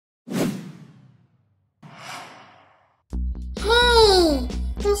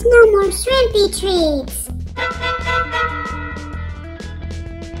There's no more shrimpy treats.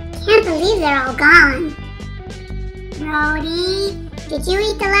 Can't believe they're all gone. Roadie, did you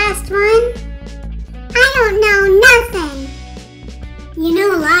eat the last one? I don't know nothing. You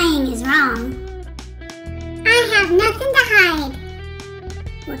know lying is wrong. I have nothing to hide.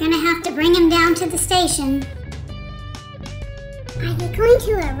 We're gonna have to bring him down to the station. Are they going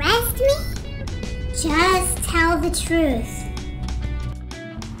to arrest me? Just tell the truth.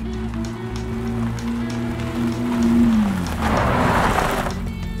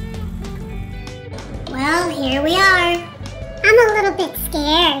 Well, here we are. I'm a little bit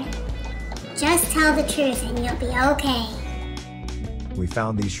scared. Just tell the truth and you'll be okay. We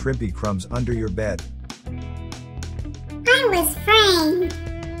found these shrimpy crumbs under your bed. I was framed.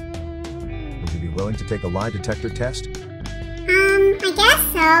 Would you be willing to take a lie detector test? I guess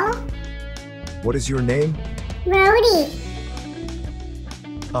so. What is your name? Roadie.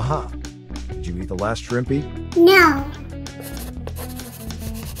 Aha. Did you eat the last shrimpy? No.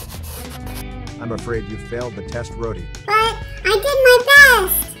 I'm afraid you failed the test, Roadie. But I did my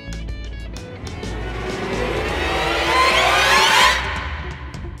best.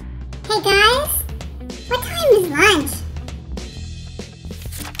 Hey guys, what time is lunch?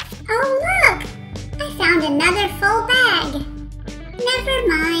 Oh look, I found another full bag. Never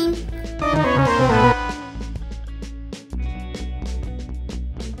mind.